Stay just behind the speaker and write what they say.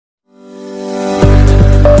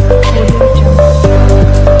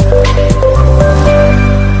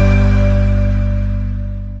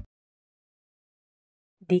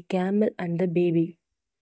The Camel and the Baby.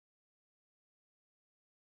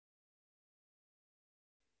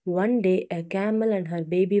 One day, a camel and her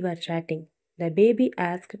baby were chatting. The baby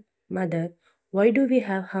asked, Mother, why do we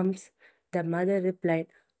have humps? The mother replied,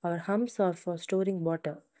 Our humps are for storing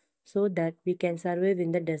water, so that we can survive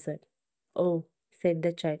in the desert. Oh, said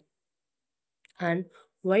the child. And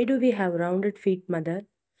why do we have rounded feet, Mother?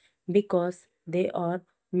 Because they are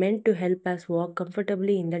meant to help us walk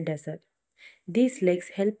comfortably in the desert. These legs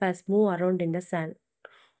help us move around in the sand.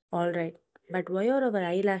 Alright, but why are our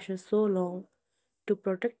eyelashes so long? To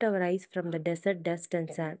protect our eyes from the desert dust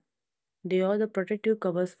and sand. They are the protective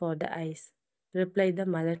covers for the eyes, replied the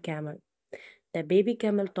mother camel. The baby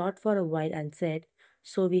camel thought for a while and said,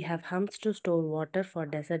 So we have humps to store water for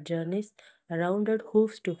desert journeys, rounded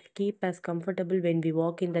hoofs to keep us comfortable when we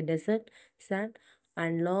walk in the desert sand,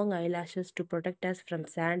 and long eyelashes to protect us from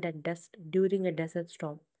sand and dust during a desert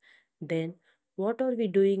storm. Then, what are we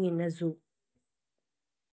doing in a zoo?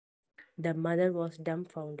 The mother was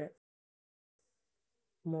dumbfounded.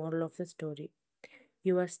 Moral of the story.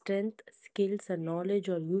 Your strength, skills, and knowledge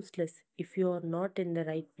are useless if you are not in the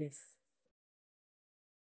right place.